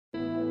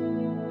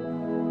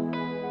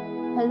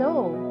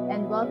Hello,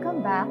 and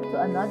welcome back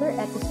to another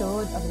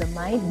episode of the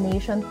Mind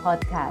Nation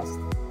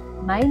podcast.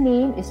 My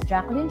name is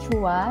Jacqueline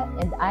Chua,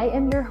 and I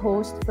am your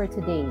host for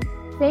today.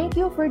 Thank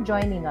you for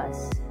joining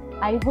us.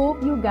 I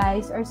hope you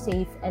guys are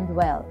safe and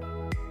well.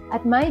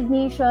 At Mind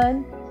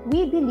Nation,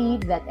 we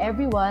believe that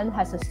everyone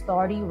has a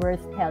story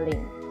worth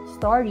telling.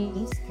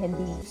 Stories can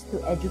be used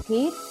to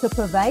educate, to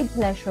provide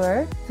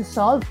pleasure, to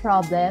solve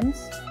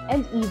problems,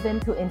 and even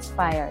to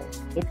inspire.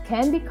 It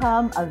can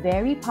become a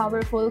very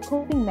powerful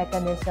coping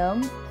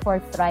mechanism for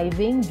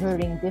thriving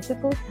during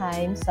difficult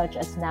times such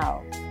as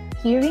now.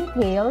 Hearing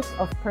tales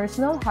of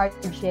personal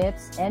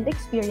hardships and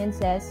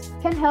experiences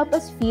can help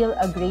us feel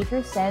a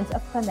greater sense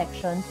of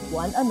connection to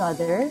one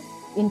another,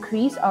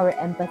 increase our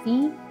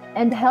empathy,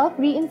 and help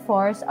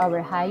reinforce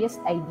our highest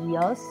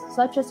ideals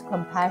such as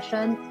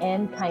compassion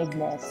and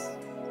kindness.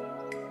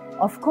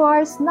 Of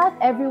course, not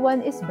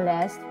everyone is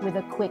blessed with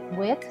a quick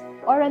wit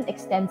or an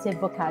extensive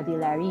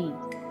vocabulary.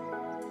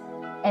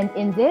 And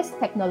in this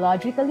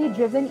technologically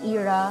driven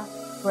era,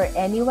 where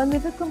anyone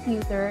with a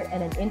computer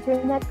and an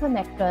internet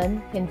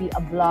connection can be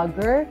a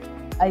blogger,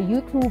 a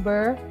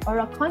YouTuber, or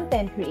a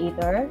content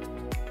creator,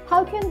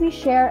 how can we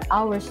share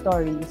our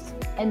stories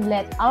and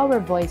let our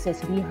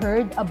voices be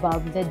heard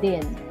above the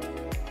din?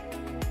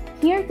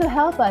 Here to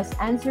help us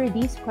answer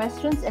these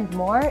questions and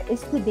more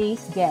is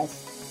today's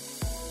guest.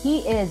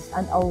 He is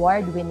an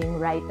award-winning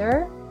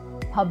writer,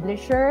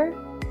 publisher,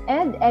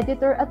 and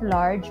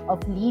editor-at-large of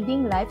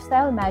leading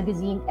lifestyle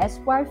magazine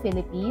Esquire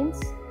Philippines,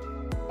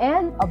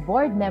 and a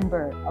board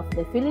member of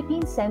the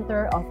Philippine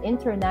Center of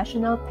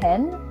International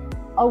PEN,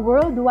 a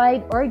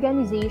worldwide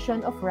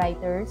organization of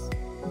writers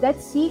that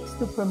seeks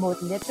to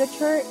promote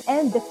literature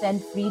and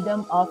defend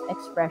freedom of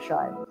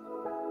expression.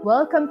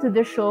 Welcome to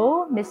the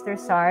show, Mr.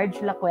 Sarge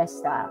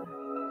Lacuesta.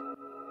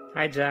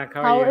 Hi, Jack.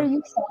 How How are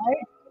you,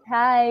 Sarge?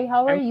 Hi,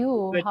 how are I'm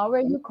you? good. How are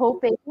you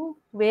coping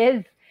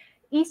with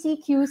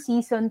ECQ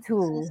Season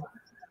 2?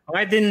 Oh,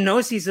 I didn't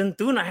know season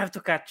 2, and I have to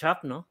catch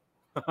up, no?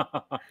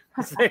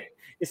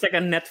 it's like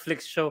a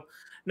Netflix show.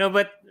 No,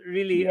 but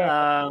really,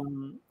 Yes.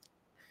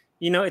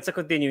 it's a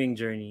continuing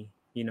journey.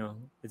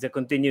 It's a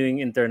continuing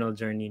internal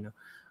journey.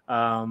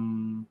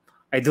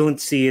 I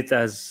don't see it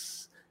as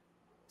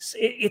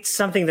it's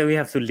something that we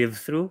have to live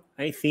through,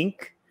 I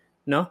think.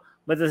 No,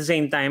 but at the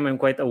same time, I'm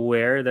quite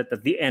aware that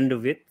at the end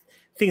of it,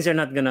 things are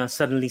not gonna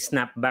suddenly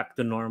snap back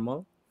to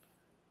normal.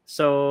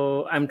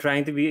 So I'm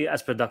trying to be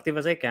as productive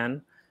as I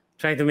can,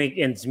 trying to make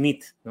ends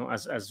meet,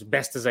 as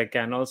best as I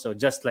can. Also,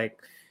 just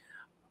like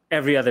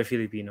every other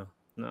Filipino,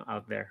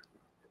 out there.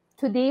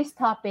 Today's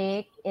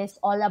topic is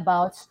all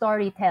about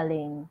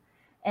storytelling.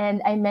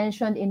 And I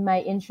mentioned in my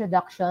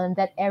introduction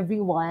that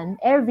everyone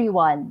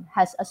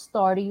has a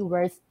story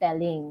worth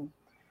telling.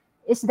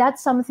 Is that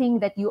something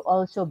that you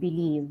also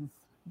believe?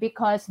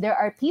 Because there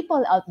are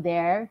people out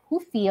there who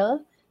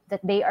feel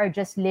that they are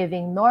just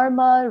living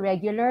normal,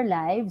 regular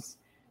lives,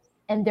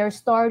 and their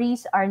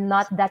stories are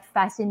not that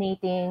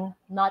fascinating,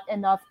 not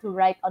enough to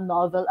write a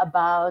novel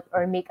about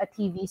or make a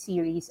TV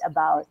series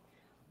about.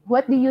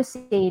 What do you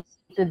say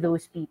to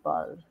those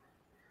people?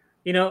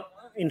 You know,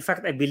 in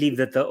fact, I believe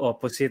that the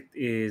opposite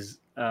is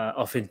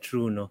often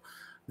true. No,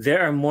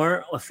 there are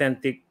more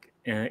authentic,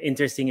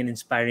 interesting, and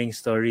inspiring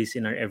stories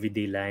in our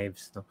everyday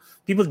lives. No,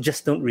 people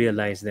just don't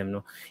realize them.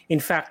 No, in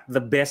fact,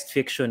 the best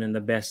fiction and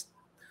the best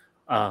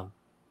uh,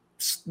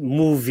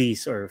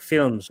 movies or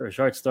films or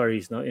short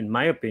stories, no, in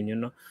my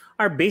opinion, no,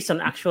 are based on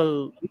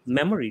actual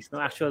memories, no,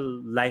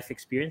 actual life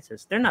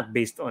experiences. They're not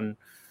based on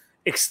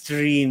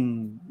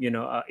extreme,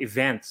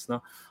 events.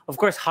 No, of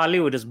course,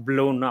 Hollywood has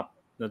blown up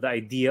the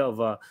idea of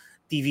a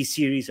TV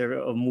series or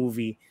a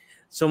movie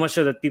so much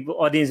so that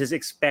audiences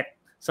expect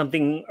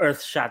something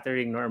earth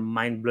shattering or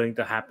mind blowing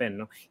to happen.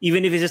 No,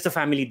 even if it's just a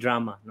family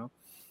drama. No,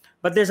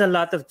 but there's a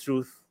lot of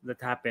truth that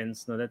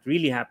happens, no, that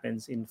really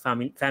happens in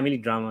family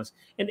dramas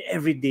and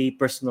everyday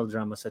personal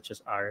dramas such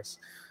as ours.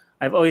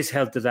 I've always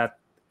held to that,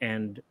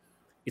 and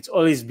it's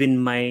always been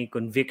my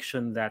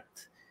conviction that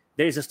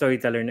there is a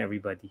storyteller in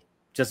everybody,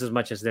 just as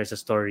much as there's a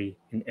story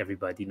in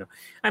everybody. No,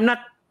 I'm not.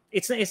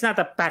 It's not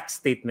a pat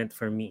statement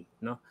for me.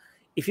 No,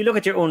 if you look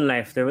at your own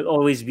life, there will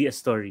always be a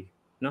story.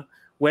 No,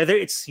 whether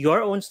it's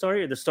your own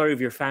story or the story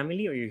of your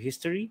family or your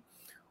history,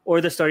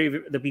 or the story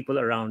of the people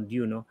around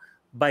you. No,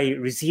 by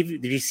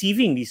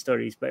receiving these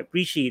stories, by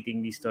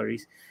appreciating these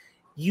stories,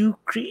 you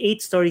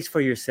create stories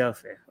for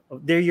yourself.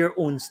 They're your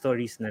own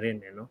stories na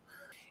rin,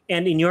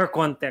 And in your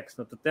context,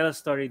 no, to tell a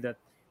story that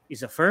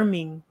is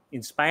affirming,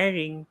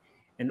 inspiring,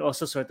 and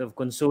also sort of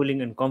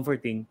consoling and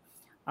comforting,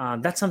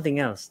 that's something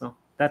else. No,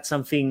 that's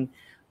something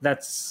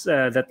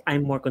that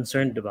I'm more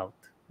concerned about.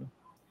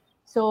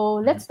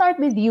 So let's start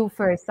with you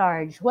first,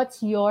 Sarge.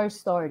 What's your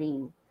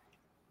story?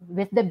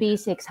 With the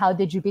basics, how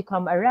did you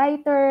become a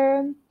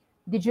writer?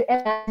 Did you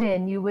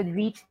imagine you would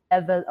reach the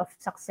level of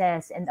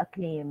success and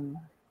acclaim?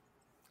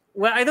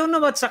 Well, I don't know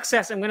about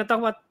success. I'm going to talk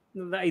about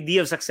the idea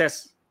of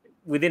success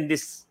within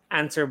this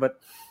answer, but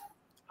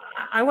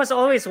I was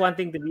always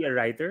wanting to be a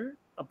writer,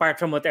 apart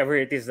from whatever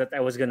it is that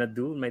I was going to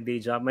do in my day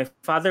job. My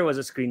father was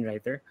a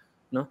screenwriter.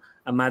 no,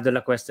 Amado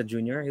La Cuesta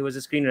Jr. He was a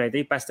screenwriter.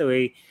 He passed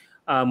away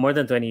more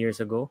than 20 years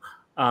ago.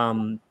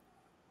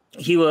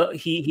 He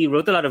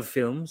wrote a lot of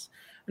films,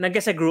 and I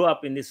guess I grew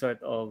up in this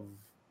sort of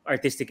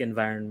artistic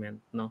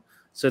environment, no.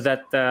 So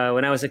that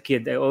when I was a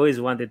kid, I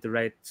always wanted to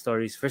write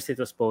stories. First, it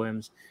was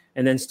poems,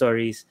 and then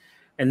stories,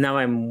 and now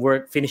I'm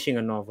finishing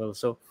a novel.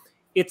 So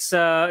it's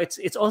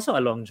also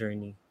a long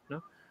journey,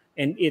 no,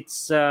 and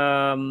it's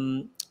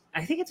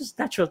I think it was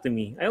natural to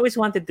me. I always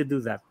wanted to do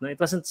that. No? It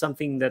wasn't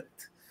something that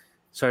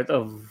sort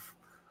of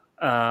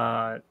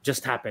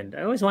just happened.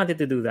 I always wanted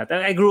to do that.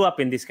 I grew up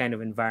in this kind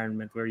of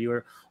environment where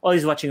you're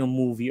always watching a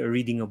movie or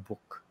reading a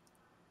book.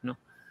 No,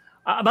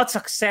 about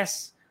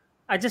success,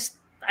 I just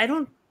I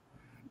don't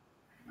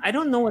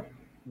know what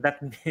that.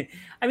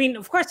 I mean,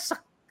 of course,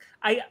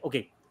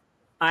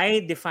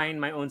 I define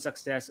my own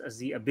success as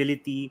the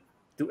ability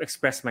to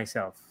express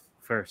myself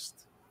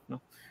first.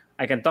 No,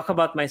 I can talk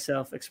about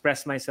myself,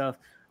 express myself.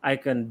 I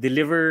can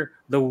deliver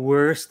the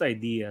worst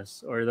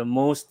ideas or the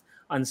most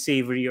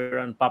unsavory or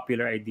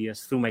unpopular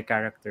ideas through my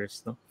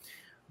characters. No,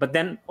 but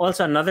then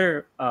also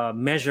another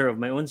measure of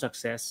my own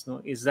success,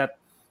 no, is that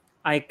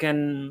I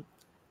can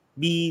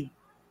be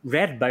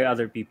read by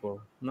other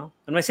people. No,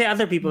 and when I say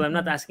other people, I'm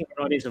not asking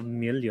for an audience of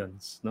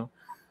millions. No,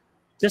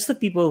 just the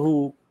people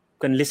who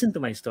can listen to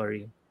my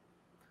story.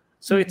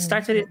 So it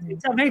started.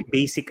 It's a very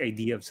basic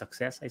idea of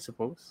success, I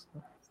suppose.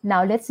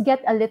 Now, let's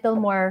get a little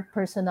more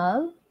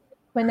personal.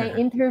 When I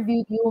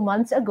interviewed you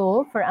months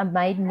ago for a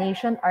Mind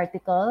Nation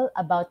article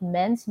about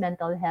men's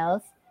mental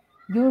health,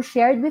 you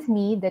shared with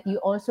me that you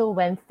also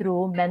went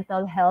through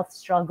mental health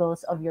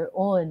struggles of your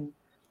own.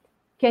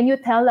 Can you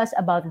tell us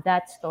about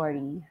that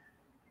story?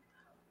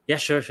 Yeah,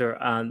 sure.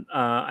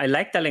 I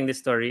like telling this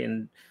story,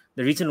 and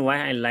the reason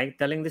why I like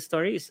telling this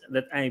story is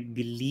that I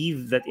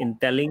believe that in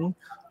telling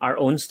our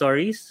own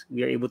stories,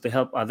 we are able to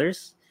help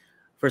others.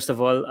 First of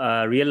all,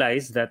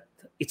 realize that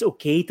it's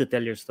okay to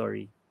tell your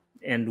story,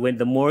 and when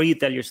the more you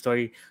tell your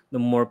story, the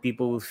more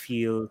people will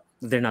feel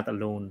they're not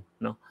alone.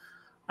 No,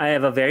 I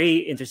have a very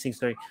interesting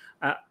story.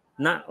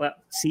 Not well.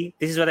 See,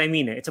 this is what I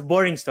mean. It's a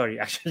boring story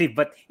actually,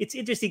 but it's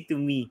interesting to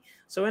me.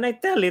 So when I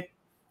tell it,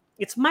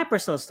 it's my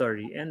personal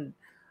story, and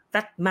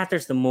that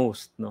matters the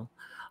most. No,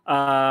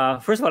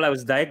 first of all, I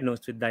was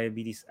diagnosed with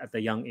diabetes at a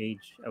young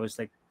age. I was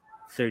like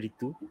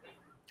 32,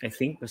 I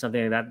think, or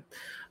something like that.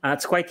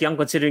 It's quite young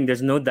considering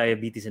there's no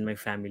diabetes in my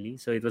family.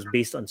 So it was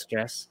based on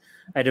stress.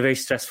 I had a very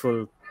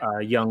stressful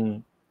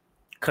young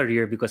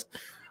career because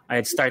I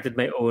had started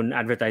my own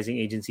advertising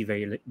agency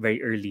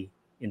very early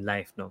in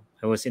life. No,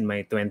 I was in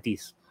my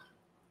 20s.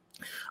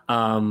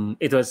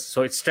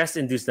 It's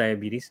stress-induced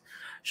diabetes.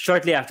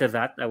 Shortly after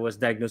that, I was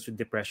diagnosed with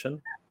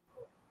depression.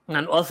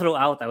 And all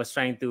throughout, I was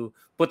trying to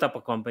put up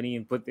a company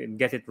and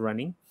get it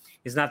running.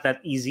 It's not that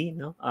easy,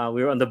 no.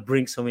 We were on the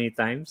brink so many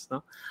times,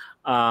 no.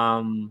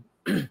 Um,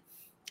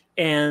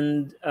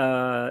 and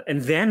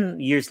then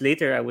years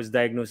later, I was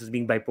diagnosed as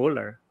being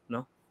bipolar,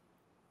 no.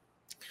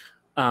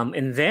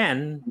 And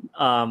then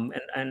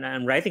and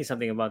I'm writing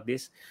something about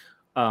this.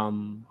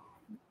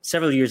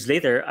 Several years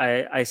later,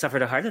 I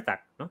suffered a heart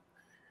attack, no.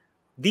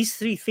 These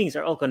three things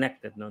are all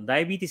connected. No,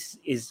 diabetes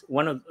is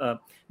one of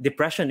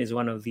depression is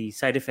one of the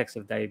side effects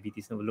of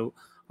diabetes, of low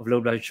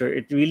blood sugar.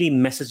 It really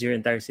messes your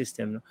entire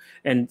system, no?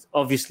 And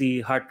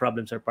obviously heart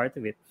problems are part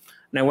of it.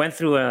 And I went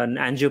through an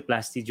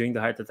angioplasty during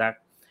the heart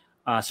attack.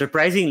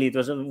 Surprisingly, it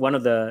was one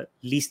of the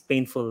least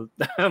painful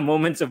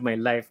moments of my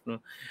life. No?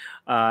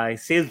 I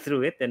sailed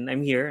through it, and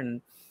I'm here.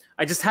 And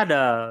I just had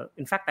I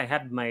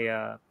had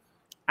my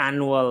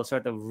annual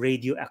sort of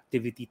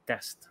radioactivity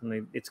test.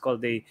 It's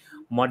called a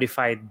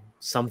modified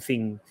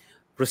something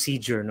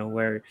procedure, no,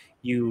 where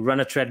you run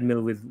a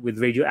treadmill with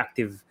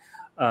radioactive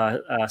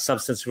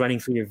substance running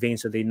through your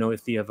veins, so they know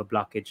if you have a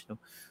blockage. No?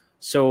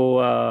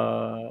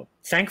 So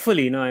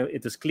thankfully,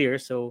 it was clear.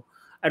 So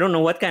I don't know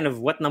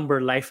what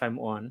number life I'm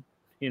on,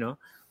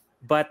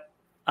 but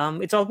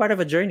it's all part of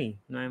a journey,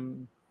 and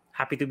I'm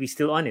happy to be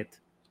still on it.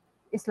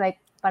 It's like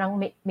parang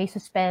may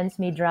suspense,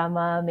 may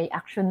drama, may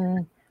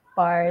action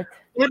part.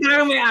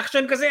 Yeah, may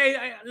action because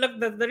I look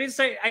the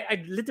reason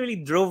I literally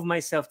drove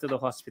myself to the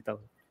hospital,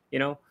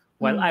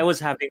 while I was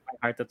having my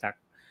heart attack.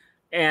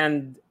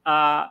 And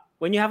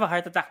when you have a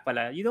heart attack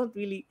pala, you don't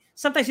really,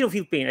 sometimes you don't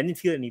feel pain. I didn't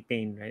feel any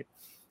pain, right?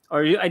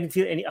 I didn't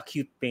feel any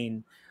acute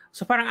pain.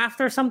 So parang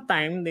after some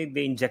time,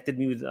 they injected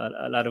me with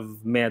a lot of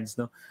meds,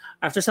 no?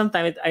 After some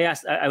time,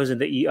 I was in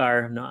the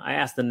ER, no? I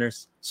asked the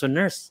nurse, so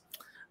nurse,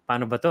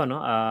 paano ba to, no?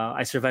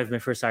 I survived my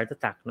first heart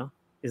attack, no?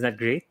 Isn't that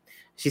great?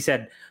 She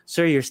said,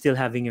 sir, you're still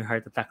having your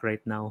heart attack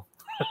right now.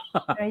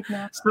 Right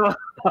now.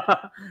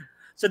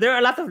 So there are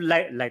a lot of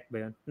light ba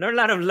yun? There are a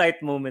lot of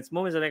light moments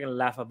that I can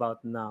laugh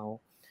about now.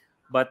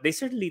 But they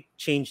certainly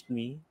changed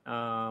me,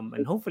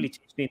 and hopefully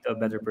changed me into a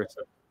better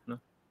person. No?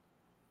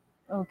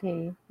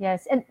 Okay.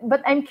 Yes.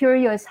 But I'm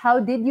curious, how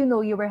did you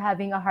know you were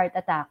having a heart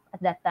attack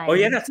at that time? Oh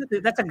yeah,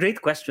 that's a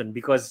great question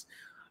because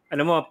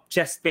alam mo,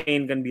 chest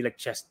pain can be like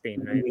chest pain,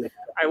 right?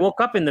 I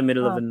woke up in the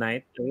middle of the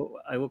night.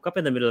 I woke up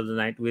in the middle of the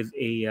night with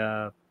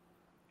a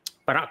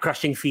parang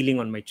crushing feeling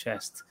on my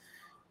chest.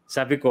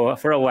 sabi ko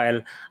for a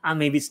while,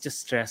 maybe it's just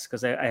stress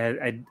because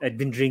I'd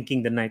been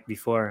drinking the night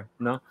before,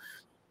 no?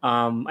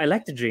 I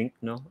like to drink,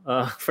 no,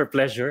 for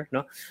pleasure,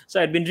 no.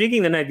 So I'd been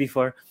drinking the night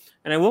before,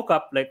 and I woke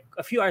up like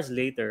a few hours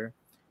later,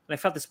 and I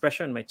felt this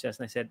pressure in my chest,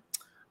 and I said,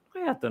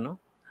 "Kaya to, no?"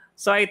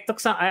 So I took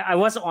some. I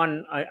was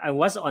on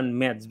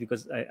meds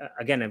because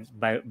again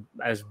I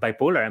was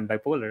bipolar. I'm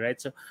bipolar, right?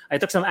 So I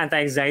took some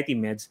anti-anxiety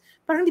meds.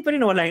 Parang hindi pa rin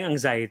nawala yung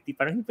anxiety.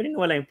 Parang hindi pa rin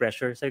nawala yung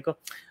pressure. So I go,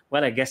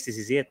 well, I guess this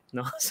is it,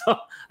 no? So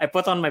I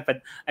put on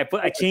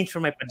I changed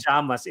from my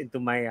pajamas into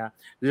my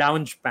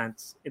lounge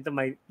pants, into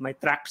my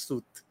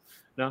tracksuit,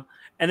 no?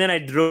 And then I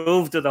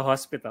drove to the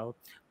hospital,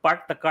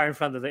 parked the car in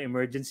front of the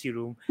emergency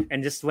room, and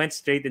just went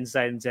straight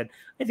inside and said,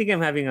 I think I'm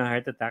having a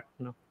heart attack,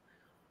 no?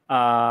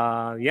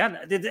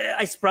 Yeah,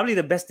 it's probably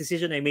the best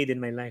decision I made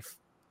in my life.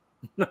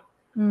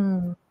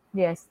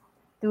 Yes,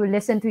 to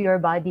listen to your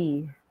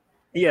body.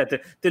 Yeah,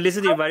 to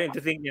listen to your body and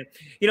to think,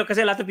 because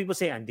a lot of people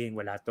say, Andin,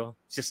 wala to.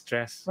 It's just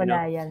stress.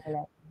 Wala yan,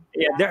 wala.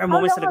 Yeah, there are How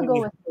moments long ago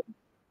was it?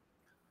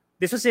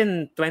 This was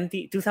in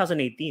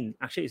 2018.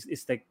 Actually,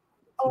 it's like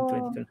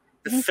 2020.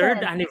 The recent.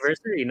 third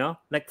anniversary, no?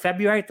 Like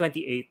February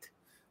 28th,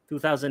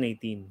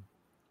 2018.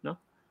 No?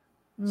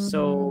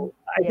 So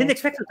I didn't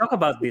expect to talk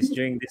about this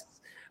during this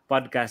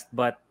podcast,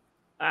 but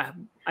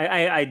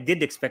I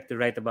did expect to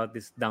write about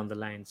this down the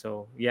line.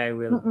 So yeah, I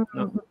will.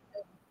 No?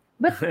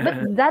 But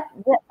that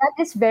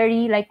is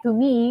very, like, to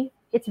me,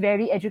 it's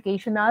very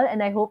educational,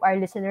 and I hope our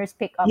listeners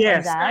pick up on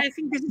Yes, that. I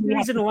think this is the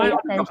reason why I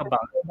want to talk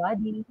about it.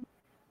 Body.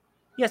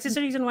 Yes, it's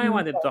the reason why I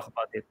wanted to talk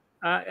about it.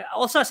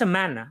 Also as a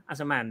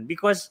man,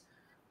 because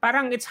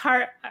parang it's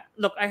hard.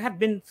 Look, I had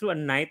been through a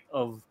night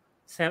of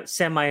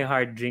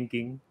semi-hard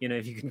drinking,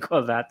 if you can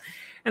call that.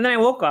 And then I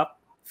woke up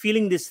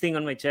feeling this thing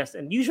on my chest.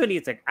 And usually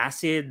it's like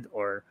acid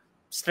or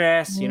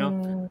stress, I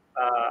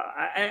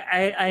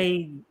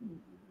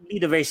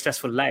lead a very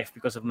stressful life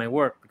because of my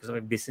work, because of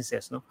my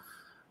businesses, no?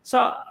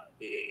 So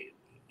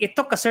it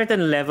took a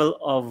certain level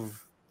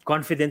of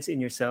confidence in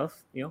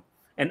yourself,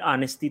 and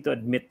honesty to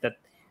admit that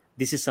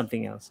this is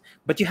something else.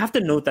 But you have to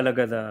know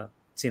talaga the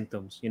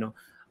symptoms,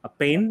 a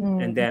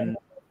pain, and then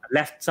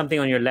something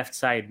on your left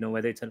side,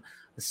 whether it's an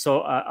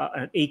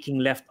aching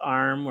left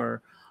arm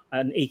or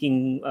an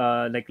aching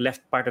like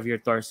left part of your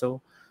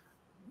torso.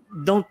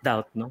 Don't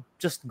doubt,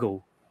 just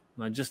go.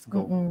 Just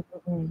go.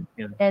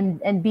 Yeah.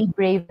 And be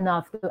brave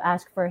enough to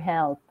ask for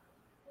help.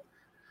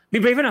 Be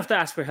brave enough to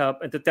ask for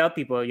help and to tell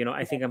people,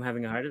 I think I'm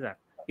having a heart attack.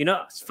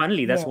 It's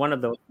funnily, that's one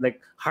of the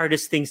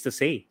hardest things to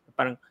say.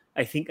 Parang,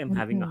 I think I'm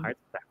having a heart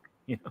attack,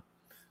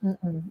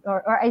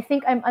 Or I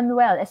think I'm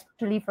unwell,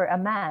 especially for a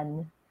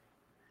man.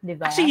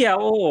 Diba? Actually, yeah,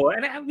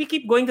 and we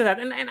keep going to that,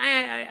 and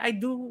I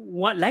do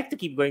like to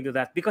keep going to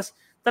that because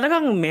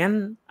talagang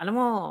men, alam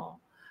mo,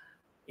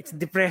 it's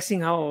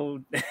depressing how,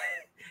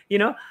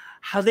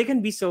 how they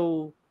can be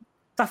so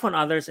tough on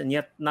others and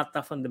yet not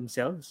tough on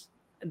themselves.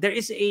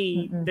 There's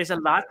a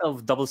lot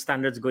of double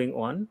standards going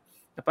on,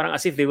 parang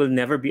as if they will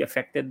never be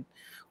affected,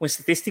 when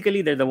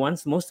statistically they're the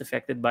ones most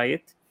affected by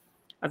it.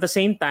 At the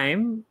same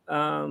time,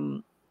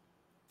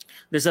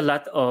 there's a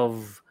lot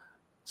of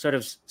sort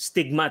of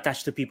stigma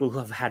attached to people who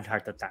have had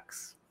heart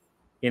attacks.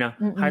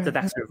 Heart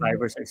attack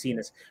survivors are seen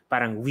as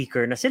parang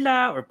weaker na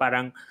sila, or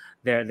parang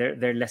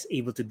they're less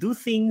able to do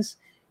things,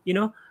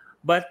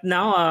 But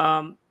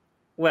now,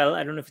 well,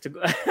 I don't know if it's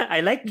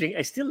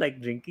I still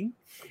like drinking,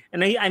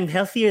 and I'm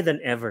healthier than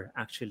ever,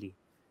 actually,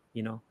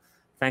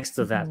 thanks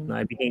to that.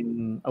 I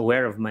became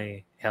aware of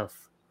my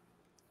health.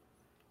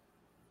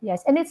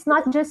 Yes, and it's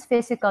not just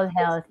physical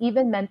health,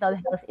 even mental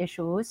health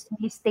issues,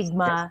 the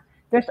stigma.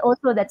 There's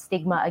also that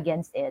stigma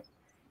against it.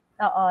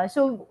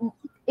 So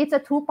it's a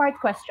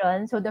two-part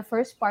question. So the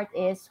first part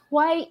is,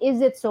 why is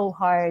it so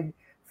hard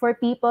for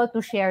people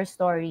to share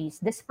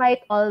stories,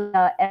 despite all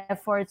the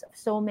efforts of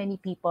so many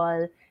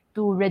people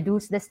to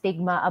reduce the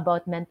stigma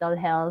about mental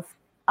health?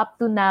 Up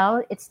to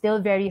now, it's still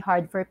very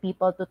hard for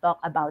people to talk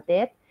about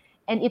it.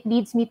 And it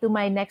leads me to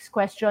my next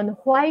question.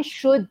 Why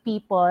should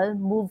people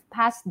move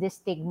past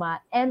this stigma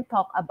and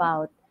talk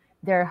about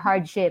their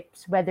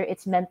hardships, whether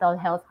it's mental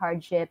health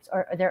hardships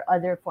or there are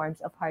other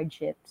forms of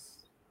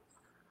hardships?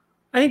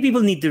 I think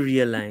people need to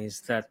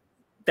realize that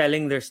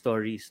telling their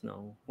stories,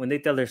 when they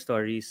tell their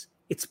stories,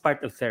 it's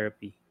part of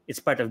therapy. It's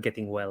part of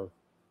getting well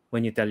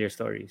when you tell your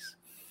stories.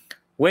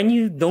 When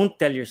you don't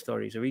tell your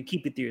stories, or you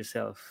keep it to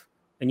yourself,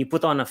 and you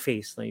put on a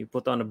face, you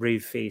put on a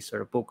brave face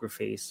or a poker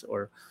face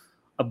or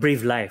a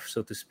brave life,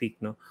 so to speak,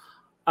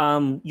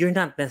 you're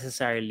not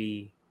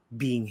necessarily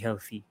being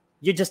healthy.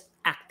 You're just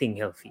acting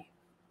healthy.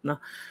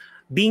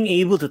 Being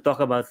able to talk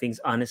about things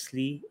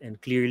honestly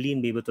and clearly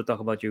and be able to talk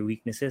about your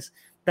weaknesses,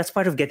 that's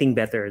part of getting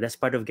better. That's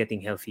part of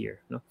getting healthier.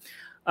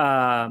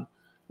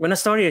 When a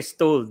story is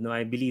told,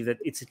 I believe that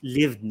it's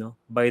relived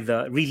by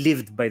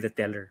the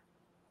teller.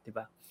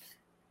 Diba?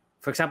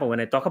 For example, when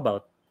I talk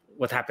about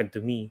what happened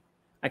to me,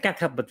 I can't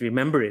help but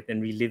remember it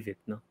and relive it.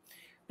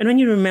 And when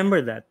you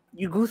remember that,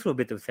 you go through a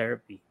bit of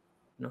therapy.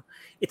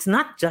 It's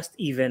not just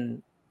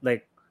even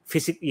like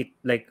physically,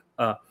 like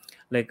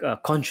like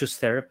conscious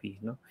therapy.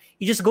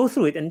 You just go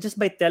through it, and just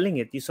by telling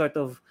it, you sort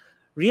of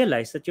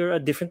realize that you're a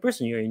different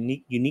person. You're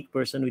a unique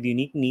person with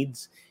unique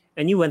needs,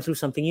 and you went through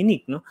something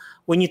unique.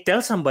 When you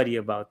tell somebody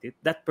about it,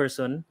 that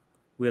person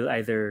will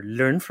either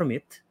learn from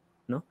it,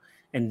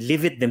 and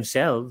live it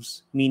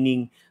themselves,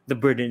 meaning the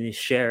burden is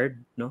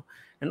shared,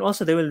 and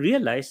also they will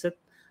realize that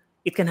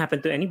it can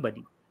happen to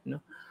anybody.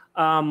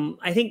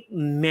 I think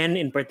men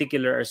in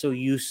particular are so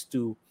used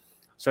to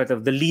sort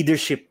of the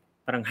leadership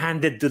parang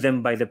handed to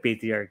them by the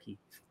patriarchy.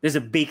 There's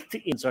a baked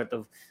in sort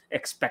of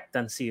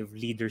expectancy of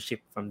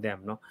leadership from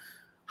them.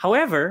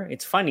 However,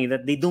 it's funny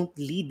that they don't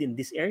lead in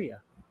this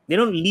area. They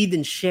don't lead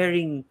in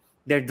sharing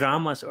their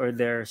dramas or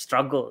their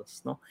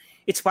struggles.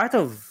 It's part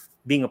of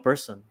being a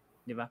person,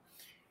 diba?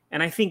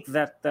 And I think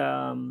that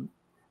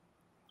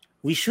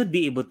we should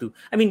be able to.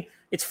 I mean,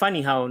 it's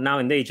funny how now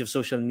in the age of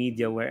social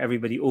media where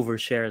everybody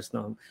overshares.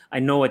 I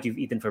know what you've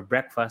eaten for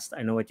breakfast.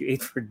 I know what you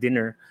ate for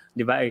dinner.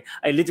 Diba?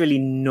 I literally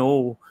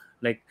know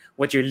like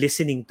what you're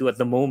listening to at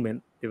the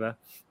moment. Diba?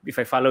 If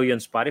I follow you on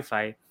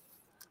Spotify,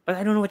 but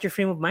I don't know what your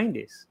frame of mind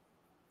is.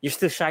 You're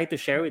still shy to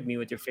share with me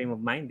what your frame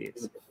of mind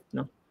is.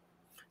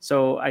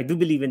 So I do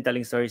believe in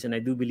telling stories, and I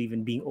do believe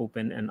in being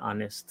open and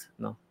honest.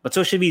 But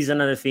social media is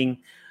another thing.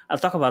 I'll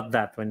talk about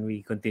that when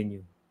we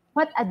continue.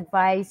 What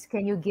advice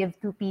can you give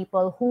to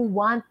people who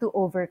want to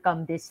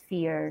overcome this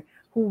fear,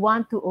 who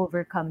want to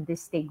overcome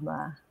this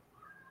stigma?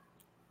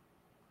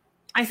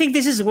 I think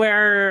this is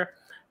where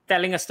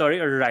telling a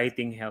story or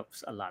writing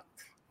helps a lot.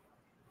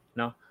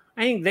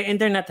 I think the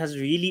internet has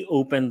really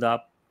opened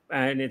up,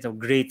 and it's a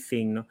great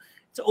thing.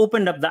 It's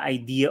opened up the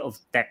idea of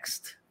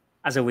text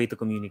as a way to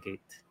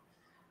communicate.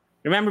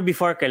 Remember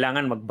before,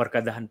 kailangan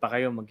magbarkadahan pa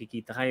kayo,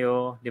 magkikita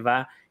kayo, di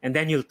ba? And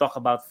then you'll talk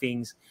about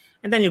things,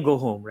 and then you go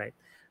home, right?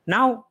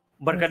 Now,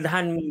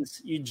 barkadahan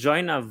means you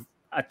join a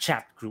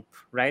chat group,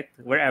 right?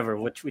 Wherever,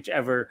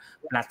 whichever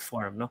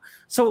platform.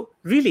 So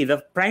really,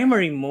 the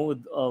primary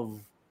mode of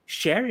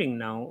sharing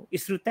now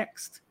is through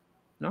text.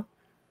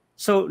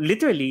 So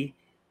literally,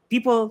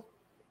 people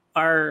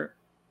are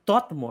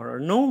taught more or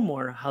know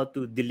more how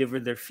to deliver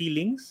their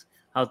feelings,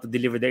 how to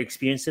deliver their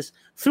experiences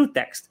through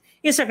text.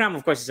 Instagram,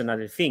 of course, is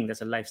another thing.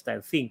 That's a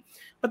lifestyle thing.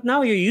 But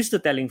now you're used to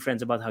telling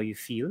friends about how you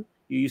feel.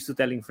 You're used to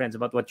telling friends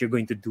about what you're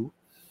going to do.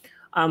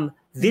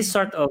 This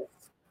sort of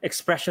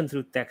expression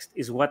through text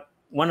is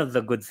one of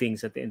the good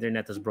things that the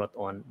internet has brought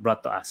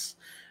to us.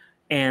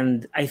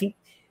 And I think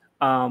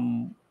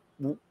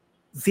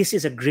this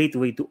is a great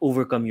way to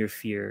overcome your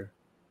fear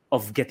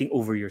of getting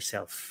over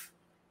yourself,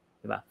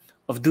 diba?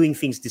 Of doing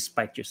things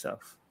despite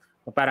yourself.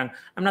 Parang,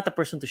 I'm not a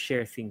person to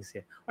share things.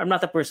 I'm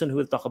not a person who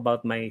will talk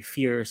about my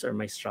fears or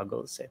my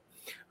struggles.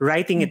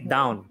 Writing it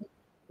down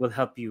will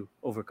help you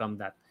overcome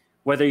that.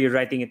 Whether you're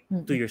writing it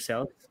to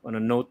yourself on a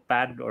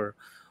notepad or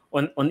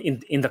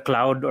in the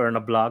cloud or on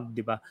a blog,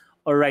 diba?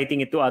 Or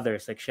writing it to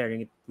others, like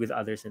sharing it with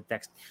others in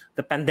text.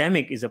 The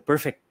pandemic is a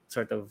perfect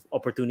sort of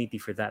opportunity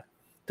for that,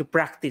 to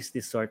practice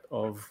this sort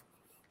of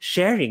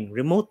sharing,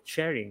 remote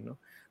sharing.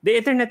 The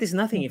internet is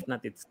nothing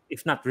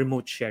if not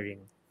remote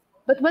sharing.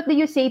 But what do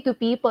you say to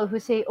people who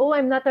say, "Oh,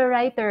 I'm not a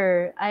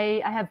writer.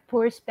 I have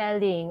poor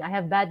spelling. I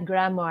have bad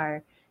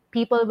grammar.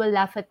 People will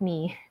laugh at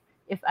me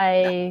if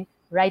I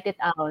write it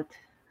out."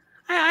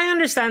 I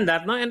understand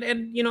that, and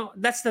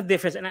that's the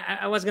difference. And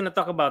I was going to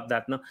talk about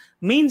that.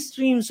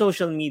 Mainstream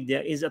social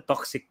media is a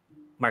toxic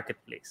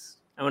marketplace.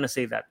 I want to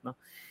say that.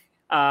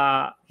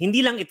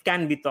 Hindi lang it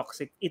can be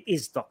toxic. It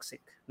is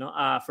toxic.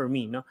 For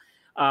me.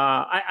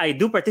 I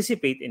do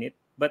participate in it,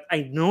 but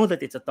I know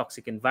that it's a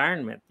toxic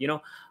environment.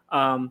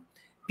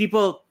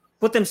 People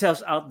put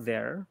themselves out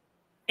there,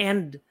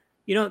 and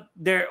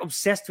they're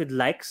obsessed with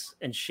likes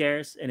and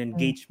shares and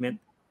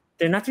engagement.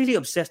 They're not really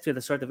obsessed with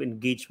the sort of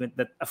engagement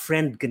that a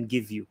friend can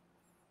give you.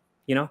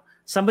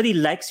 Somebody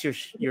likes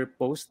your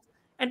post,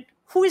 and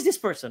who is this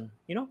person?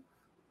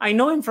 I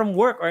know him from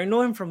work, or I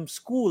know him from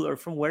school, or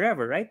from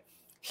wherever, right?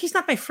 He's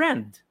not my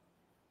friend,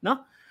 no?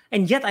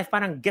 And yet I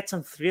parang get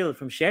some thrill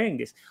from sharing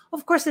this.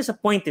 Of course, there's a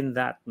point in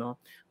that, no?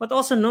 But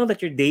also know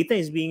that your data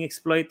is being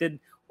exploited.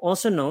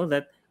 Also know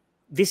that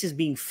this is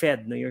being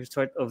fed, your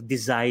sort of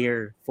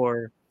desire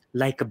for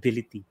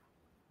likability,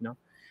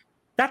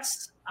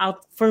 That's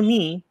out for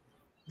me.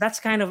 That's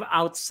kind of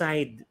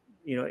outside,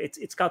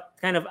 it's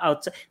kind of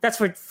outside. That's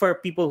for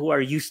people who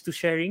are used to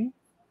sharing.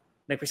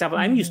 Like, for example,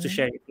 I'm used to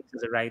sharing things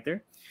as a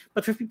writer.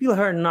 But for people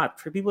who are not,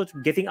 for people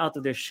getting out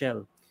of their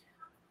shell,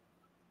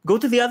 go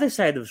to the other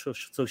side of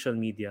social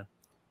media.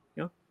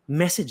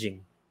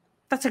 Messaging.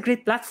 That's a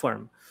great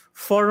platform.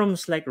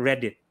 Forums like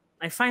Reddit.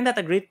 I find that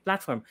a great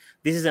platform.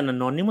 This is an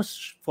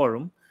anonymous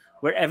forum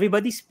where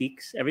everybody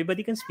speaks,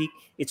 everybody can speak.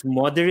 It's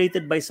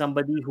moderated by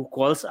somebody who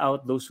calls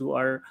out those who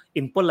are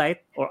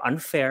impolite or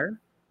unfair,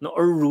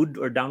 or rude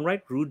or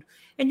downright rude,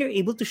 and you're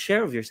able to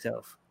share of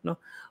yourself.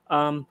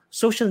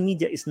 Social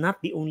media is not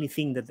the only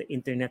thing that the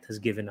internet has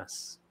given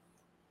us.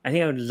 I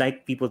think I would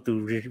like people to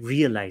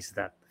realize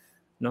that,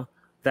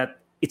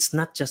 that it's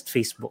not just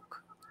Facebook.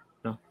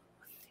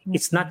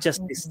 It's not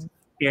just this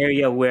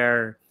area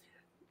where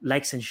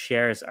likes and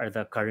shares are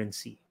the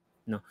currency.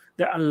 No,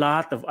 there are a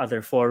lot of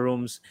other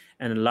forums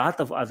and a lot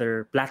of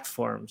other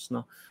platforms,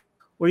 no,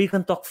 where you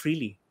can talk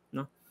freely.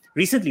 No,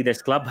 recently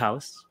there's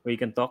Clubhouse where you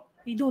can talk.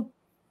 You don't.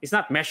 It's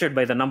not measured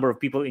by the number of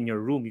people in your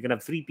room. You can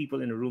have 3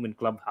 people in a room in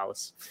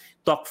Clubhouse,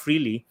 talk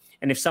freely,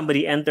 and if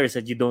somebody enters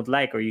that you don't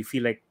like, or you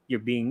feel like you're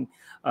being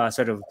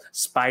sort of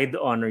spied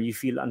on, or you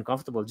feel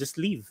uncomfortable, just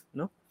leave.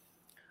 No,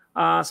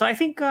 so I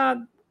think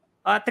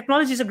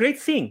technology is a great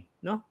thing.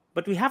 No,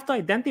 but we have to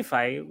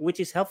identify which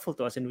is helpful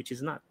to us and which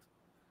is not.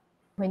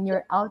 When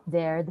you're out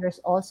there, there's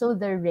also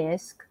the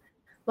risk.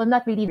 Well,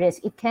 not really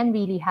risk. It can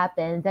really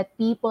happen that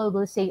people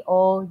will say,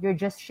 oh, you're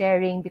just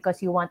sharing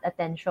because you want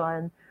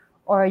attention,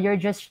 or you're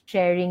just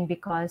sharing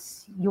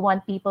because you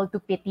want people to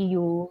pity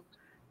you,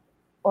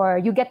 or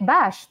you get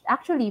bashed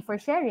actually for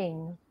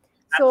sharing.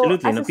 So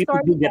Absolutely. No, people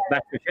do get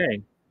back to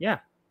sharing. Yeah.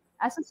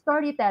 as a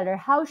storyteller,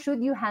 how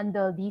should you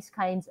handle these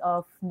kinds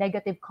of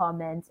negative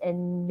comments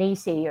and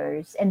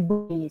naysayers and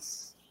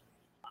bullies?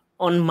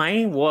 On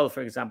my wall,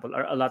 for example,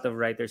 are a lot of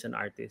writers and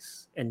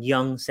artists and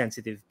young,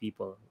 sensitive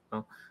people.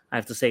 No? I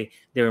have to say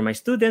they were my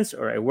students,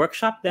 or I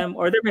workshop them,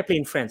 or they're my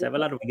plain friends. I have a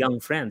lot of young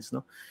friends,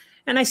 no,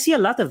 and I see a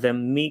lot of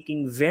them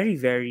making very,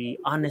 very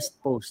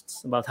honest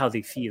posts about how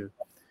they feel.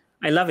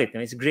 I love it.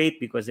 And it's great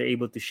because they're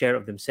able to share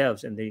of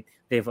themselves, and they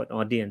have an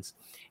audience.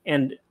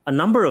 And a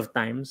number of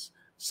times,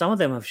 some of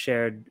them have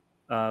shared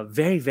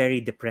very,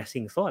 very depressed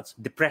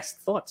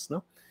thoughts.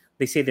 No,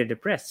 they say they're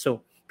depressed,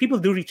 so people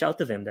do reach out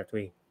to them that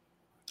way.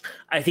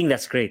 I think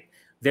that's great.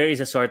 There is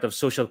a sort of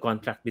social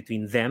contract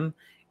between them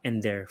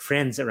and their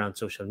friends around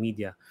social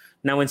media.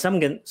 Now, when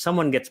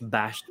someone gets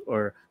bashed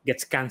or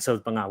gets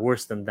canceled, pa nga,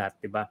 worse than that,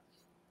 diba?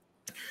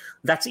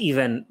 That's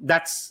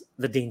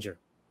the danger.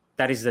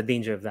 That is the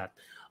danger of that.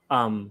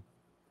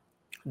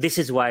 This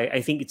is why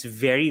I think it's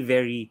very,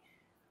 very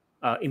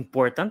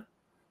important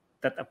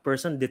that a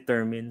person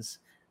determines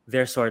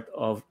their sort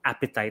of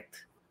appetite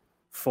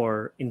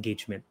for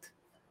engagement.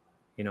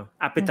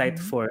 Appetite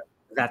for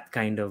that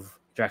kind of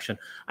interaction.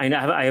 I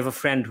have a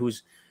friend who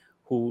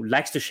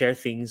likes to share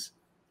things,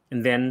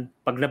 and then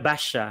pag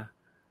nabash siya,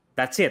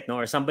 that's it. No,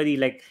 or somebody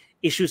like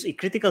issues a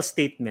critical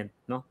statement,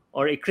 no,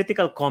 or a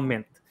critical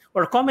comment,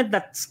 or a comment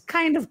that's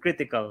kind of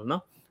critical,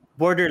 no,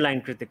 borderline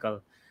critical.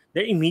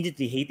 They're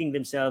immediately hating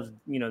themselves,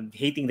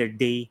 hating their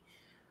day.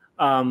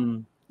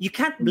 You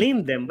can't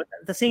blame them, but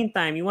at the same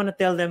time, you want to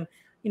tell them,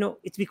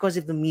 it's because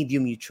of the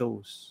medium you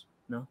chose.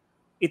 No,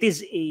 it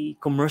is a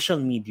commercial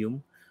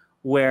medium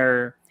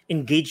where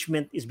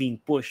engagement is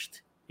being pushed,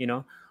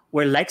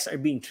 where likes are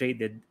being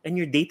traded and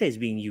your data is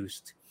being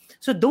used.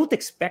 So don't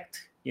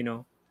expect,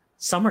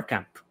 summer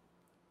camp.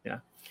 Yeah.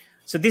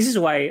 So this is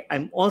why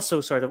I'm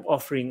also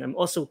I'm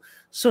also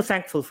so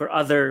thankful for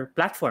other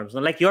platforms,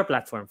 like your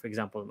platform, for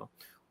example, no?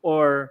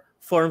 Or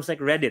forums like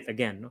Reddit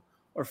again, no?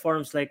 Or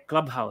forums like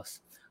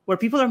Clubhouse, where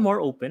people are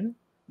more open.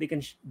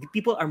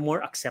 People are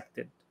more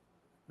accepted.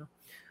 No?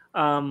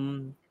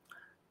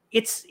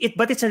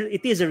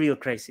 It is a real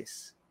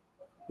crisis.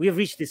 We have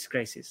reached this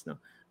crisis. No,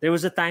 there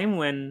was a time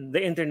when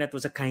the internet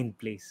was a kind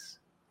place.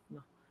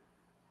 No?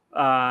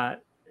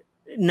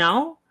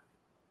 Now,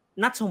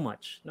 not so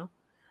much. No,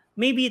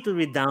 maybe it will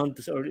redound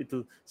or it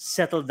will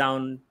settle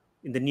down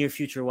in the near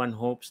future. One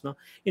hopes, no,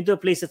 into a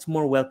place that's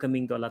more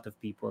welcoming to a lot of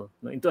people.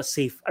 No? Into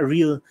a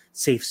real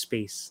safe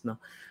space. No,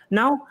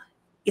 now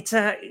it's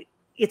a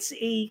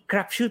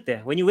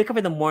crapshoot. When you wake up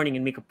in the morning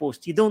and make a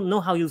post, you don't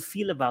know how you'll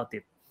feel about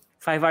it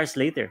 5 hours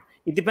later.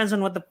 It depends on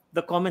what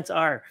the comments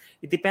are.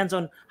 It depends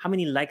on how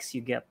many likes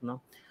you get.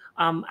 No,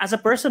 as a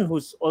person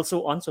who's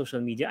also on social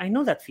media, I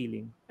know that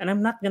feeling, and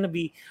I'm not going to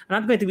be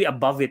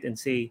above it and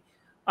say,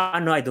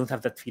 no, I don't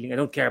have that feeling. I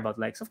don't care about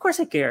likes. Of course,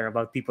 I care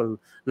about people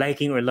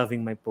liking or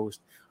loving my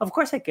post. Of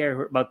course, I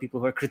care about people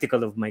who are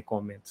critical of my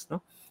comments,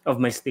 no, of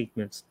my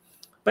statements.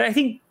 But I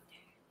think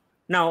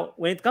now,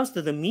 when it comes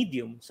to the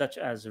medium, such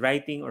as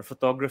writing or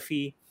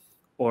photography,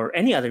 or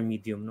any other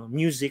medium, no,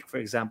 music, for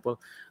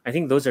example, I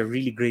think those are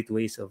really great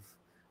ways of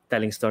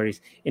telling stories.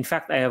 In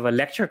fact, I have a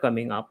lecture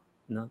coming up,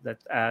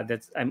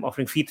 that I'm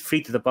offering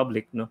free to the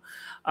public,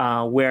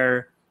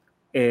 where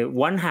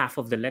one half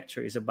of the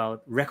lecture is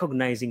about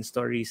recognizing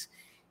stories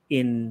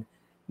in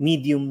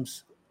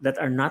mediums that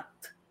are not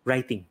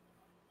writing.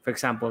 For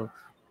example,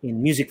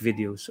 in music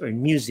videos, or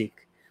in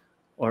music,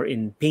 or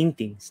in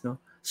paintings, no,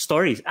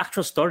 stories,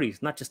 actual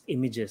stories, not just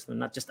images,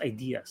 not just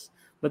ideas,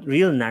 but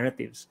real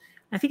narratives.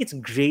 I think it's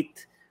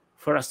great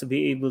for us to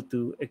be able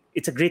to.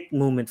 It's a great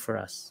moment for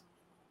us.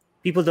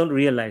 People don't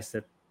realize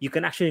that you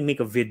can actually make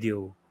a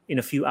video in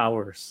a few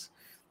hours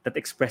that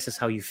expresses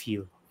how you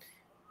feel.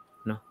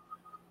 No,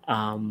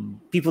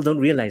 people don't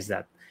realize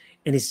that,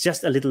 and it's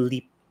just a little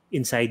leap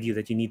inside you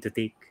that you need to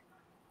take.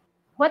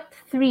 What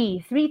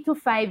three to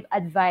five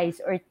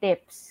advice or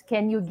tips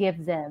can you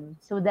give them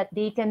so that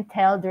they can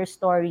tell their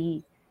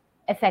story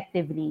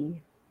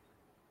effectively?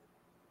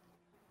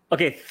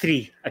 Okay,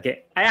 3.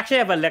 Okay, I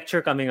actually have a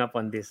lecture coming up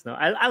on this. No,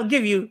 I'll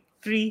give you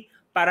 3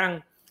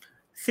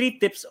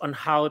 tips on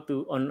how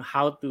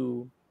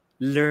to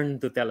learn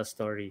to tell a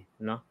story.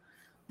 No,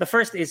 the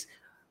first is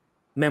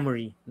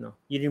memory. No,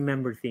 you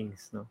remember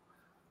things. No,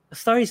 A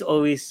story is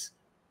always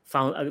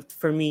found,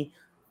 for me,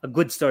 a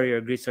good story or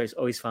a great story is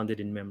always founded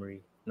in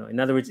memory. In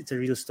other words, it's a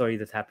real story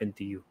that happened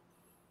to you.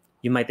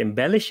 You might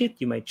embellish it,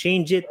 you might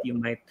change it, you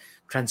might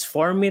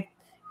transform it.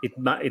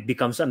 It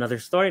becomes another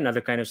story,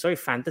 another kind of story,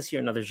 fantasy or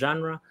another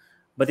genre,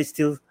 but it's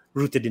still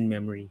rooted in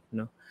memory.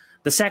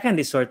 The second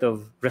is sort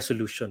of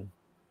resolution.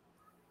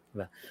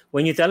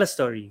 When you tell a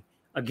story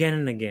again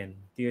and again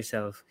to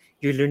yourself,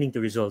 you're learning to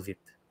resolve it,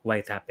 why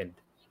it happened.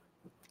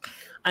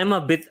 I'm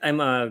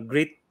a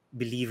great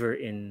believer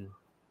in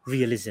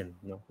realism,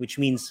 which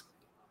means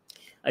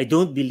I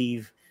don't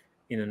believe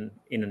in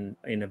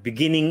a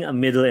beginning, a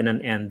middle, and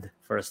an end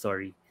for a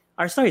story.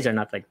 Our stories are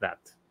not like that.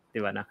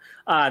 Diba na?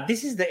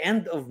 This is the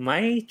end of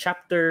my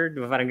chapter.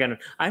 Diba? Parang ganun.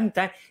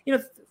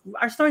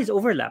 Our stories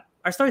overlap.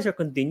 Our stories are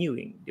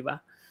continuing. Diba?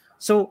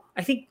 So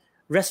I think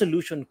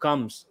resolution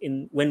comes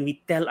in when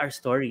we tell our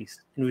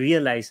stories and we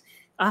realize,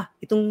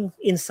 itong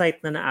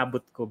insight na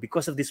naabot ko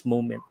because of this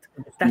moment.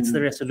 That's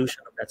the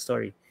resolution of that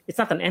story. It's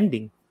not an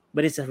ending,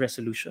 but it's a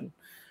resolution.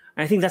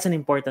 And I think that's an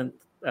important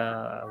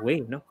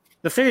way.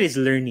 The third is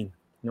learning,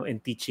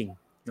 and teaching.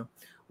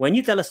 When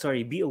you tell a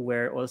story, be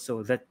aware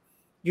also that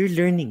you're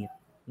learning it.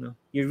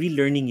 You're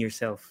relearning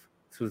yourself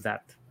through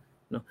that.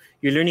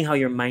 You're learning how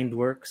your mind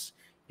works.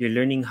 You're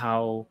learning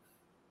how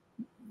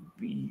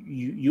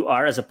you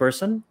are as a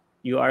person.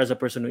 You are as a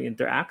person who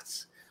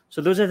interacts.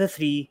 So those are the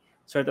three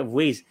sort of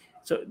ways.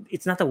 So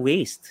it's not a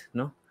waste.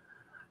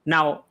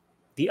 Now,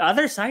 the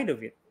other side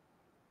of it,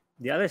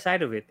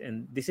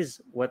 and this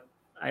is what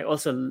I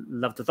also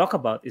love to talk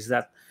about, is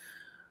that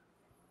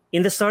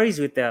in the stories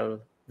we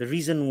tell, the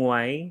reason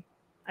why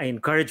I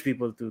encourage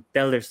people to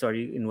tell their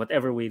story in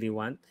whatever way they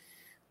want,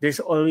 there's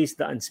always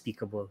the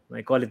unspeakable.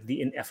 I call it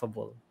the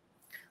ineffable.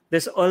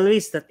 There's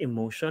always that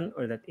emotion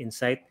or that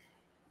insight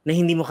na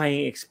hindi mo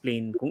kayang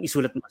explain kung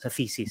isulat mo sa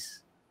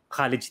thesis,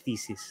 college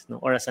thesis,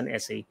 or as an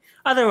essay.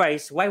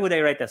 Otherwise, why would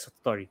I write a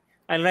story?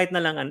 I'll write na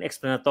lang an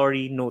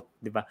explanatory note,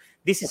 di ba?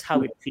 This is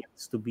how it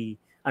feels to be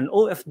an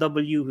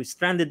OFW who's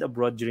stranded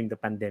abroad during the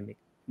pandemic,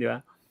 di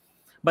ba?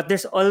 But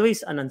there's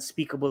always an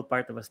unspeakable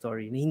part of a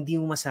story na hindi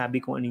mo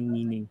masabi kung anong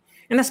meaning.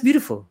 And that's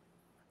beautiful.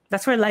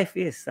 That's where life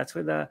is.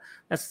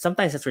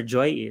 Sometimes that's where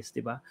joy is,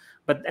 di ba?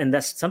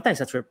 Sometimes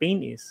that's where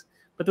pain is.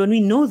 But when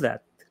we know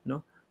that,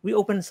 we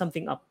open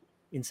something up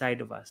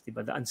inside of us,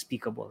 diba? The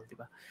unspeakable,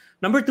 diba?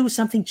 Number two,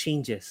 something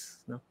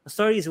changes. A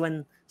story is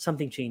when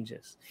something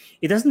changes.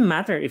 It doesn't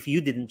matter if you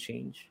didn't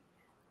change.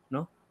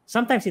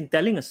 Sometimes in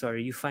telling a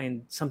story, you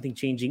find something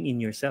changing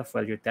in yourself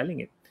while you're telling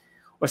it.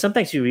 Or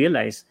sometimes you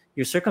realize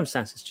your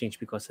circumstances change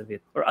because of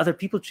it, or other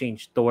people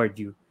change toward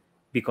you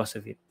because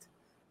of it.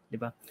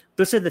 Diba?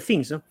 Those are the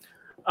things.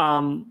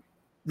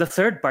 The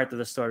third part of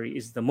the story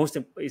is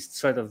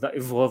sort of the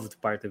evolved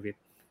part of it,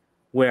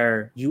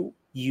 where you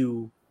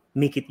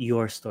make it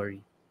your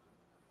story.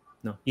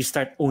 You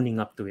start owning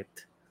up to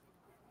it.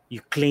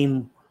 You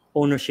claim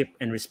ownership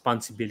and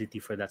responsibility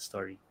for that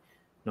story.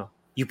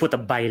 You put a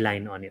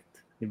byline on it,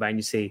 diba? And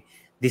you say,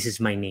 this is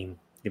my name,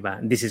 diba?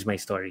 And this is my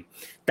story.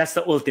 That's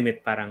the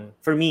ultimate,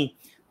 for me,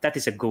 that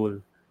is a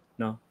goal.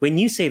 When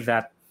you say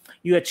that,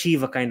 you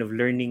achieve a kind of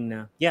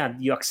learning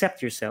you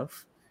accept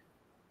yourself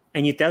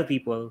and you tell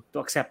people to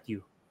accept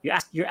you.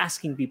 You're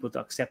asking people to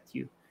accept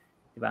you.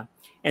 Diba?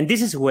 And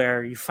this is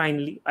where you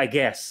finally, I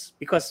guess,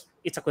 because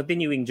it's a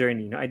continuing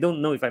journey. I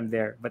don't know if I'm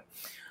there, but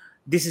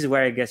this is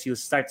where I guess you'll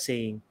start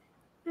saying,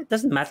 it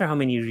doesn't matter how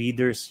many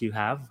readers you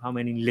have, how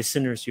many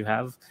listeners you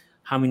have,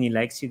 how many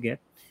likes you get.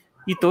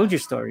 You told your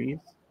stories,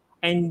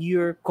 and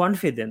you're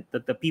confident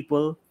that the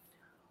people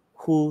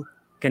who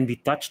can be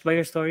touched by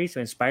your stories or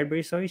inspired by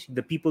your stories,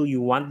 the people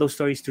you want those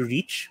stories to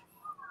reach,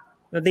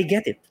 they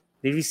get it,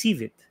 they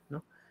receive it.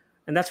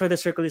 And that's where the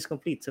circle is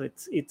complete. So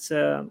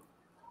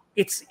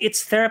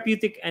it's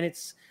therapeutic, and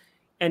it's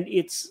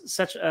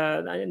such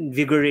an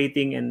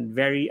invigorating and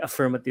very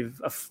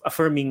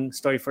affirming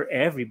story for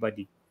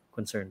everybody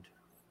concerned.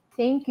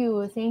 Thank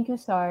you,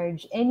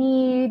 Sarge.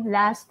 Any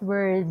last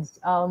words?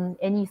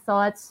 Any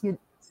thoughts?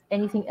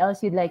 Anything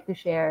else you'd like to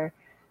share?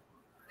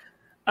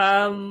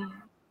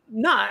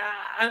 No,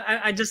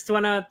 I just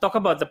want to talk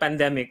about the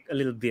pandemic a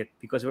little bit,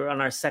 because we're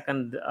on our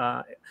second,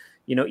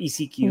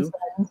 ECQ.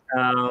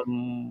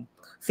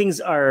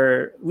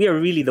 We are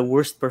really the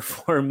worst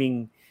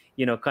performing,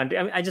 country.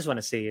 I mean, I just want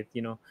to say it,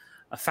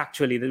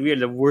 factually, that we are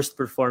the worst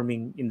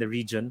performing in the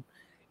region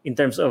in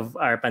terms of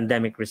our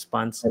pandemic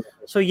response.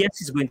 So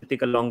yes, it's going to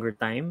take a longer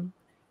time.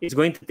 It's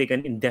going to take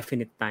an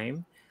indefinite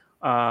time.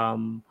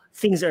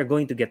 Things are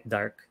going to get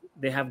dark.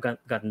 They have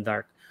gotten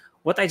dark.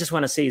 What I just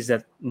want to say is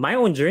that my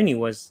own journey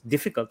was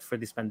difficult for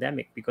this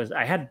pandemic, because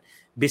I had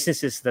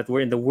businesses that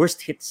were in the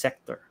worst hit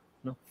sector,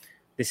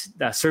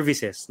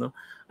 services.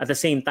 At the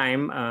same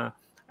time, I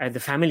had the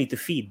family to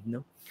feed.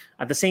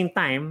 At the same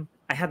time,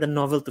 I had the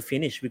novel to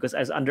finish because I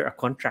was under a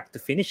contract to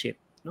finish it.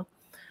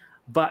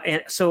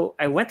 So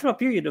I went through a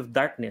period of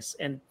darkness,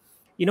 and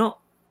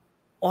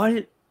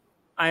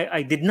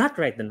I did not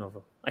write the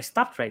novel. I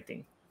stopped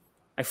writing.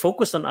 I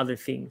focused on other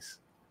things.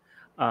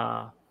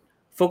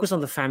 Focused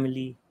on the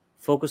family.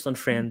 Focused on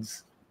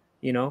friends.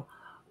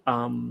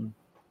 Um,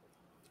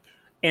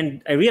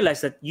 and I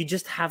realized that you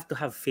just have to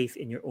have faith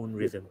in your own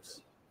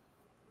rhythms.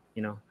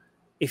 You know,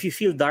 if you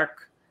feel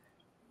dark,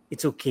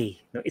 it's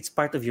okay. No, it's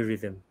part of your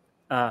rhythm.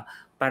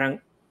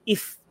 Parang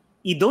if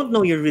you don't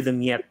know your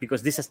rhythm yet,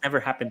 because this has never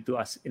happened to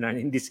us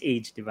in this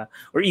age, diba?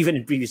 Or even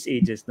in previous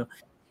ages, no.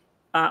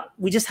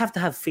 We just have to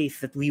have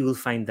faith that we will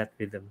find that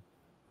rhythm.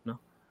 No,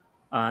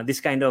 this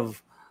kind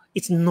of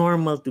it's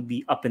normal to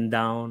be up and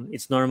down.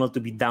 It's normal to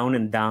be down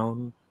and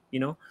down.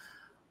 You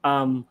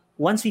know,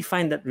 once we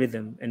find that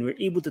rhythm and we're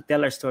able to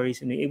tell our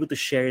stories and we're able to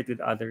share it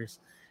with others,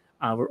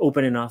 we're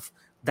open enough.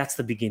 That's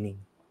the beginning.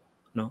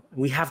 No,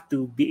 we have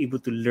to be able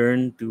to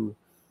learn to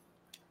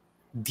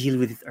deal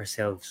with it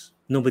ourselves.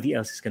 Nobody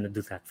else is going to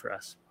do that for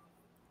us.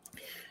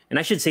 And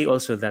I should say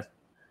also that,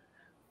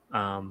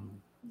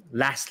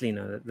 lastly,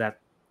 that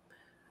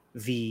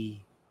the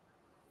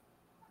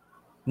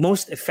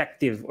most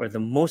effective or the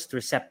most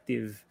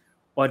receptive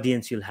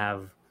audience you'll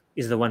have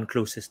is the one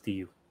closest to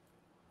you.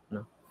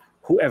 No,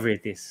 whoever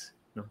it is,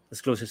 no,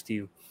 that's closest to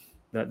you.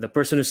 The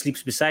person who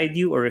sleeps beside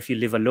you, or if you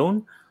live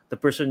alone, the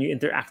person you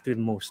interact with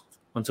most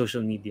on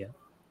social media.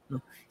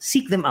 No?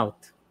 Seek them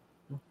out,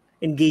 no?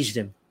 Engage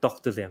them,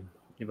 talk to them,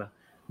 diba?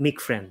 Make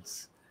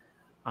friends.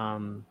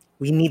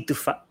 We need to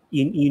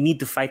you need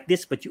to fight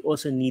this, but you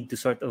also need to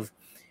sort of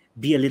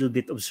be a little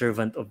bit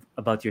observant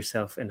about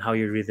yourself and how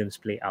your rhythms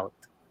play out.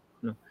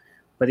 No?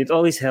 But it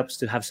always helps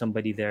to have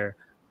somebody there,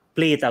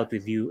 play it out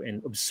with you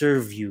and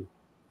observe you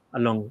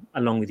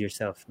along with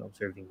yourself, no?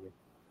 Observing you.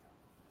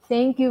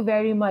 Thank you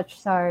very much,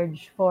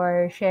 Sarge,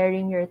 for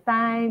sharing your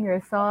time,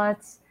 your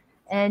thoughts,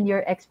 and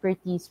your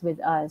expertise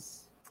with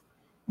us.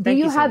 Do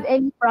you have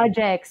any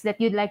projects that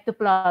you'd like to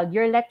plug?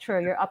 Your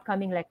lecture, your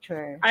upcoming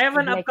lecture. I have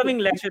an upcoming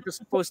lecture. It was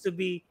supposed to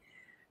be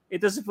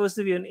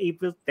on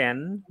April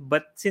 10,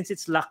 but since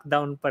it's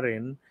lockdown pa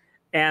rin,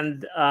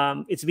 and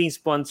it's being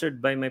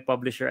sponsored by my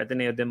publisher,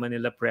 Ateneo de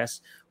Manila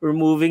Press, we're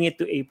moving it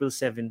to April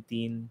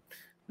 17.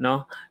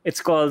 No,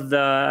 it's called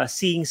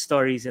Seeing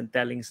Stories and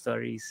Telling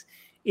Stories.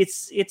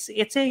 It's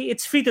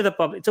free to the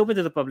public. It's open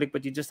to the public,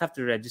 but you just have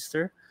to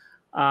register.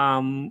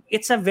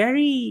 It's a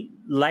very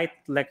light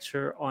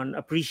lecture on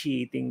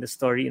appreciating the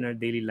story in our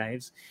daily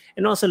lives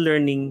and also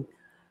learning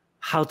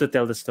how to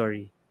tell the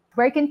story.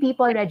 Where can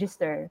people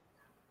register?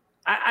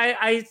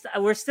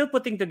 We're still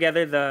putting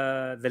together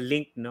the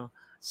link, no.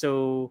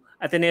 So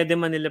Ateneo de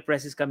Manila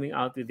Press is coming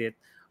out with it.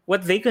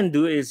 What they can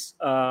do is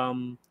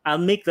I'll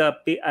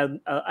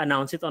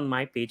announce it on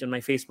my page, on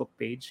my Facebook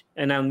page,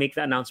 and I'll make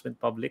the announcement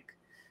public.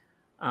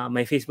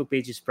 My Facebook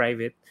page is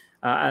private.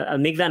 I'll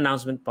make the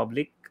announcement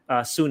public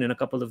soon, in a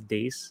couple of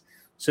days,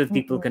 so that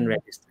people can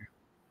register.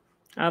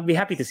 I'll be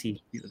happy to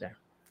see you there.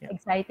 Yeah.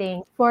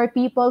 Exciting. For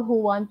people who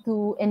want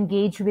to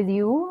engage with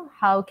you,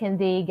 how can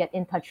they get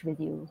in touch with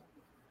you?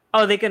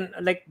 Oh, they can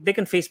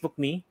Facebook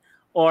me,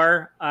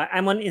 or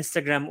I'm on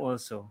Instagram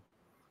also.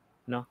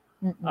 No,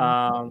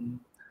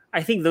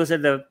 I think those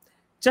are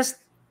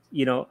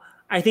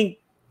I think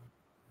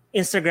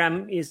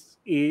Instagram is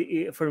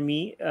for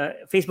me.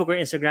 Facebook or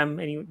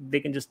Instagram, they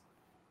can just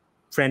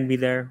friend me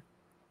there.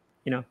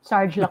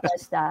 Sarge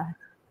Lacosta.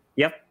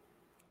 Yep.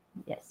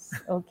 Yes.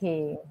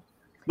 Okay.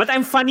 But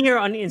I'm funnier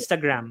on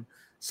Instagram.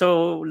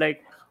 So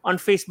like on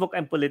Facebook,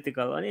 I'm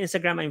political. On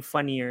Instagram, I'm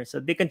funnier. So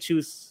they can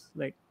choose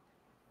like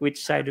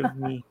which side of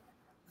me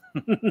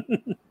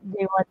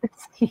they want to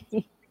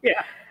see.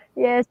 Yeah.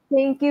 Yes.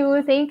 Thank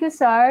you. Thank you,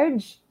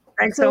 Sarge.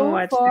 Thanks so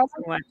much.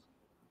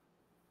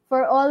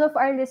 For all of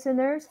our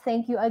listeners,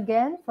 thank you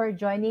again for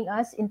joining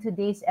us in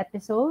today's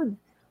episode.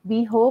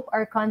 We hope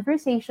our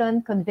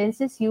conversation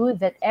convinces you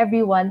that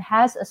everyone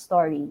has a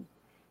story.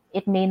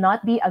 It may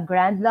not be a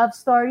grand love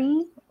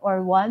story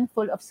or one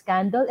full of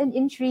scandal and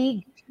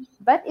intrigue,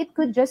 but it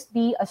could just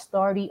be a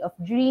story of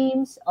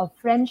dreams, of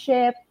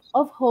friendship,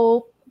 of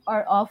hope,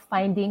 or of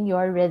finding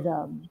your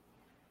rhythm.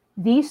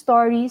 These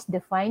stories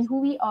define who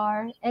we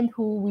are and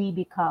who we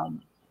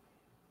become.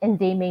 And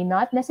they may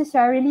not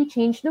necessarily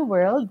change the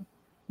world,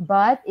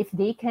 but if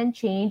they can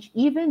change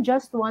even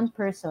just one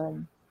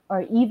person,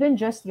 or even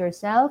just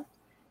yourself,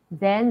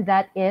 then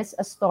that is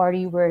a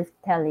story worth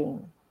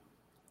telling.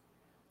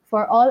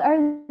 For all our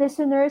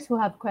listeners who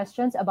have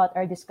questions about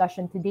our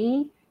discussion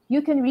today,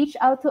 you can reach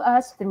out to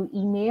us through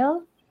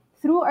email,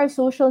 through our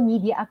social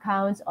media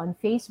accounts on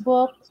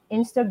Facebook,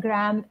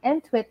 Instagram,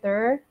 and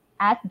Twitter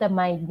at The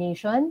Mind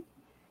Nation,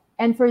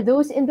 and for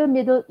those in the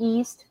Middle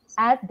East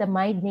at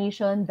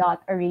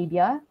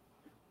themindnation.arabia,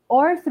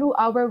 or through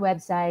our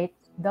website,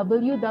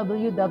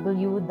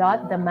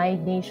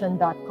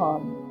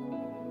 www.themindnation.com.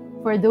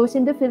 For those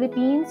in the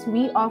Philippines,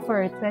 we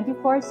offer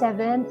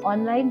 24/7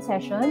 online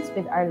sessions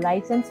with our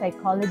licensed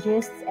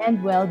psychologists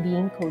and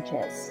well-being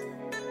coaches.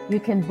 You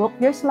can book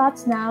your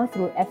slots now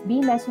through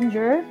FB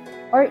Messenger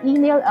or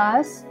email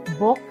us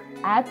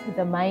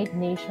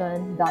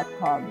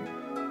book@themindnation.com.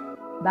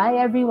 Bye,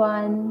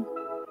 everyone.